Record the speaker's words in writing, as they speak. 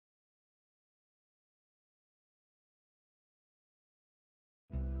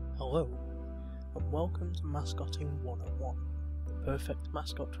Hello, and welcome to Mascotting 101, the perfect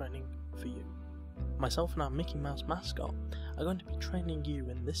mascot training for you. Myself and our Mickey Mouse mascot are going to be training you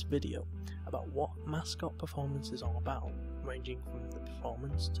in this video about what mascot performance is all about, ranging from the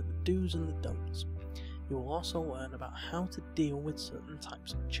performance to the do's and the don'ts. You will also learn about how to deal with certain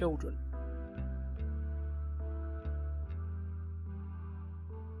types of children.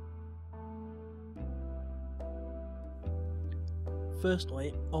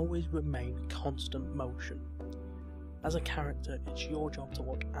 Firstly, always remain constant motion. As a character, it's your job to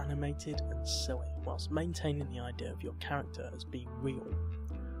look animated and silly, whilst maintaining the idea of your character as being real.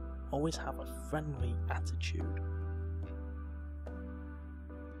 Always have a friendly attitude.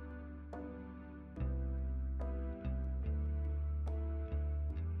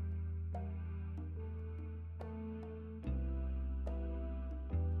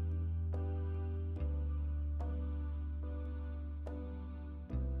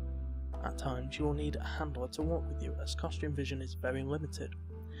 At times you will need a handler to walk with you, as costume vision is very limited.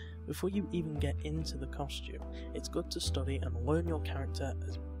 Before you even get into the costume, it's good to study and learn your character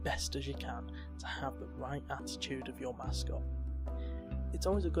as best as you can to have the right attitude of your mascot. It's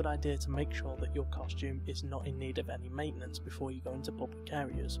always a good idea to make sure that your costume is not in need of any maintenance before you go into public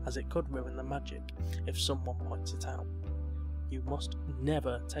areas, as it could ruin the magic if someone points it out. You must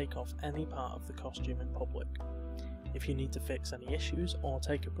never take off any part of the costume in public. If you need to fix any issues or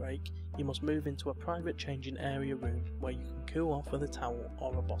take a break, you must move into a private changing area room where you can cool off with a towel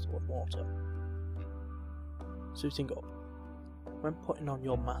or a bottle of water. Suiting up. When putting on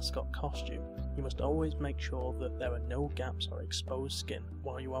your mascot costume, you must always make sure that there are no gaps or exposed skin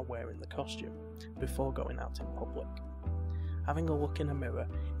while you are wearing the costume, before going out in public. Having a look in a mirror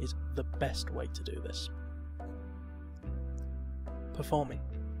is the best way to do this. Performing.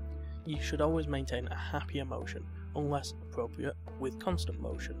 You should always maintain a happy emotion, unless appropriate, with constant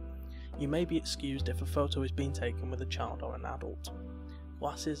motion. You may be excused if a photo is being taken with a child or an adult.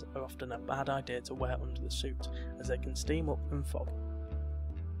 Glasses are often a bad idea to wear under the suit, as they can steam up and fog.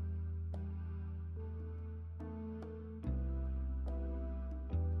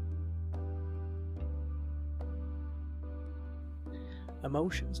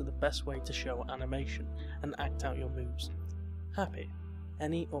 Emotions are the best way to show animation and act out your moves. Happy.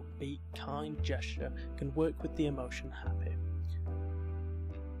 Any upbeat, kind gesture can work with the emotion happy.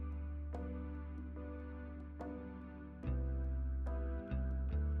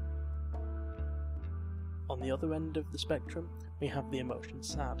 On the other end of the spectrum, we have the emotion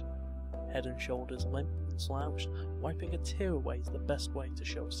sad. Head and shoulders limp and slouched, wiping a tear away is the best way to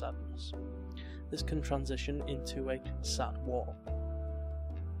show sadness. This can transition into a sad walk.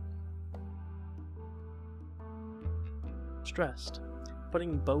 Stressed.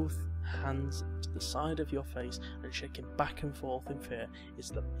 Putting both hands to the side of your face and shaking back and forth in fear is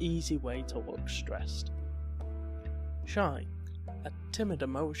the easy way to look stressed. Shy. A timid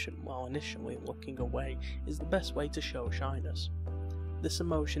emotion while initially looking away is the best way to show shyness. This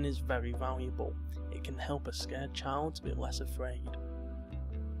emotion is very valuable. It can help a scared child to be less afraid.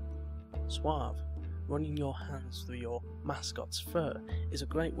 Suave. Running your hands through your mascot's fur is a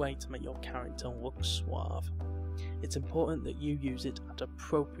great way to make your character look suave. It's important that you use it at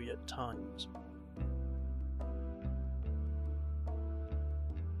appropriate times.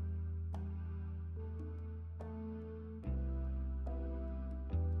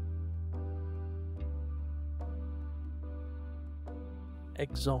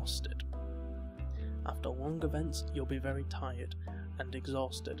 Exhausted. After long events, you'll be very tired and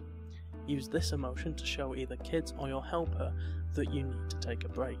exhausted. Use this emotion to show either kids or your helper that you need to take a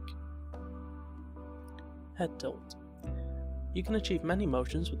break. Head tilt. You can achieve many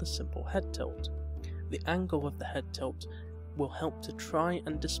motions with a simple head tilt. The angle of the head tilt will help to try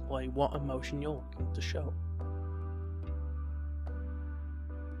and display what emotion you're looking to show.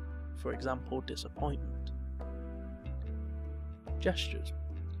 For example, disappointment. Gestures.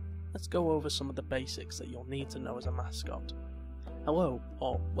 Let's go over some of the basics that you'll need to know as a mascot. Hello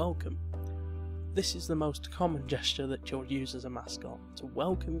or welcome. This is the most common gesture that you'll use as a mascot to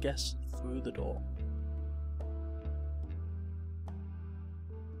welcome guests through the door.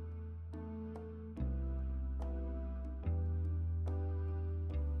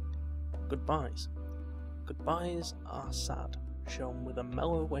 Goodbyes. Goodbyes are sad, shown with a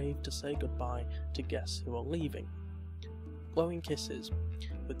mellow wave to say goodbye to guests who are leaving. Blowing kisses.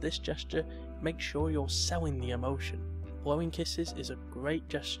 With this gesture, make sure you're selling the emotion. Blowing kisses is a great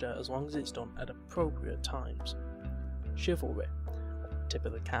gesture as long as it's done at appropriate times. Chivalry. A tip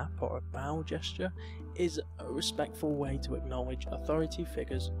of the cap or a bow gesture is a respectful way to acknowledge authority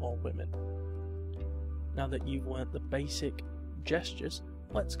figures or women. Now that you've learnt the basic gestures,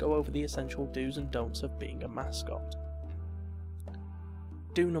 let's go over the essential do's and don'ts of being a mascot.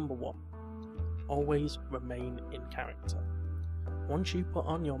 Do number 1. Always remain in character. Once you put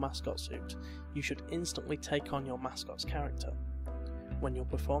on your mascot suit, you should instantly take on your mascot's character. When you're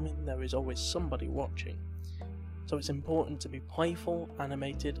performing, there is always somebody watching, so it's important to be playful,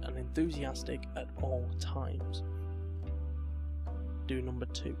 animated and enthusiastic at all times. Do number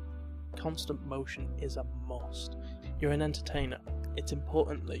 2. Constant motion is a must. You're an entertainer. It's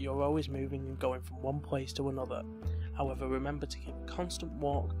important that you're always moving and going from one place to another. However, remember to keep a constant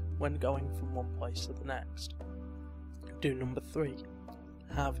walk when going from one place to the next. Do number 3.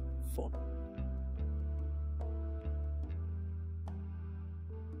 Have fun.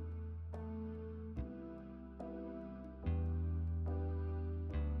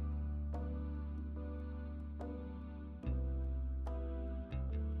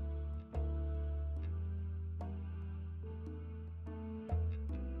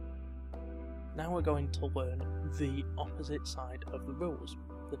 Now we're going to learn the opposite side of the rules,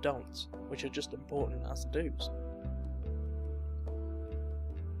 the don'ts, which are just important as the do's.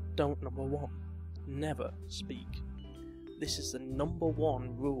 Don't number 1. Never speak. This is the number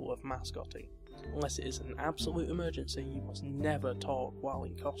 1 rule of mascotting. Unless it is an absolute emergency, you must never talk while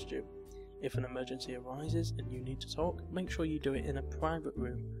in costume. If an emergency arises and you need to talk, make sure you do it in a private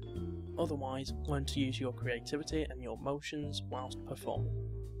room. Otherwise, learn to use your creativity and your emotions whilst performing.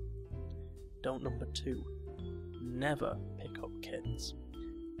 Don't number 2. Never pick up kids.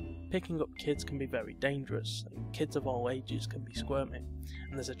 Picking up kids can be very dangerous, and kids of all ages can be squirmy,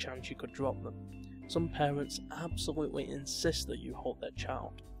 and there's a chance you could drop them. Some parents absolutely insist that you hold their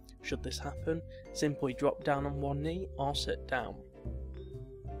child. Should this happen, simply drop down on one knee or sit down.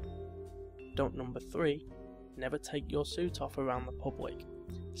 Don't number 3. Never take your suit off around the public.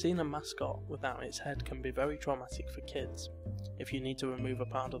 Seeing a mascot without its head can be very traumatic for kids. If you need to remove a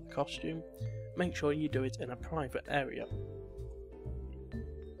part of the costume, make sure you do it in a private area.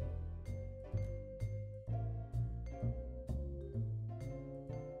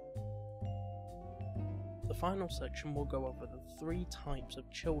 The final section will go over the 3 types of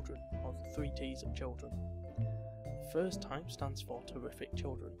children, or the 3 T's of children. The first type stands for terrific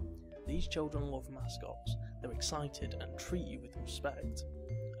children. These children love mascots, they're excited and treat you with respect.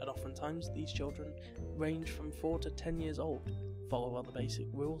 And oftentimes these children range from 4 to 10 years old, follow all the basic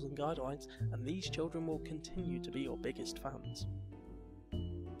rules and guidelines, and these children will continue to be your biggest fans.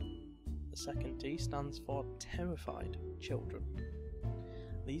 The second T stands for terrified children.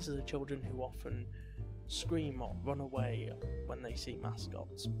 These are the children who often scream or run away when they see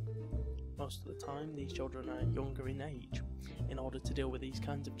mascots. Most of the time these children are younger in age. In order to deal with these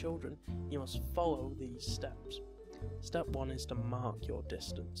kinds of children, you must follow these steps. Step 1 is to mark your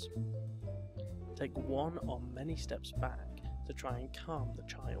distance. Take 1 or many steps back to try and calm the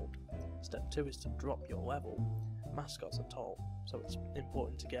child. Step 2 is to drop your level. Mascots are tall, so it's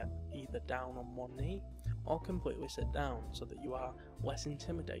important to get either down on one knee or completely sit down so that you are less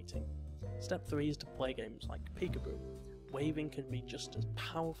intimidating. Step 3 is to play games like peekaboo. Waving can be just as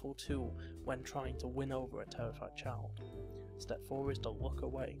powerful tool when trying to win over a terrified child. Step 4 is to look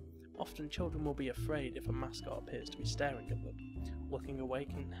away. Often children will be afraid if a mascot appears to be staring at them. Looking away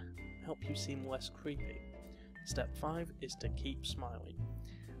can help you seem less creepy. Step 5 is to keep smiling.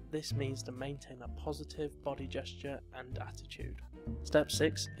 This means to maintain a positive body gesture and attitude. Step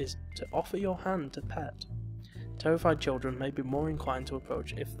 6 is to offer your hand to pet. Terrified children may be more inclined to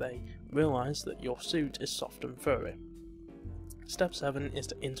approach if they realise that your suit is soft and furry. Step 7 is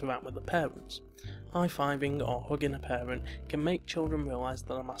to interact with the parents. High-fiving or hugging a parent can make children realise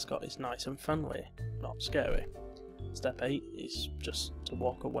that a mascot is nice and friendly, not scary. Step 8 is just to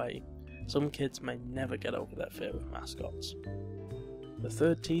walk away. Some kids may never get over their fear of mascots. The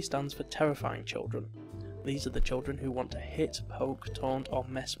third T stands for terrifying children. These are the children who want to hit, poke, taunt or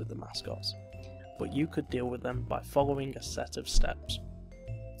mess with the mascots. But you could deal with them by following a set of steps.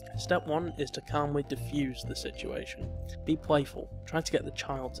 Step 1 is to calmly diffuse the situation. Be playful, try to get the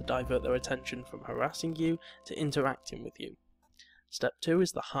child to divert their attention from harassing you to interacting with you. Step 2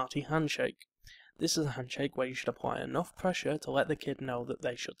 is the hearty handshake. This is a handshake where you should apply enough pressure to let the kid know that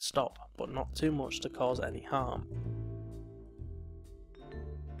they should stop, but not too much to cause any harm.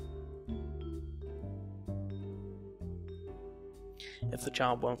 If the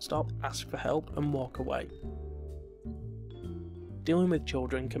child won't stop, ask for help and walk away. Dealing with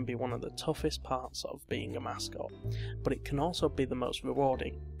children can be one of the toughest parts of being a mascot, but it can also be the most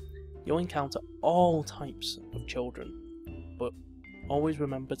rewarding. You'll encounter all types of children, but always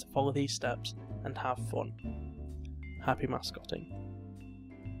remember to follow these steps and have fun. Happy mascotting.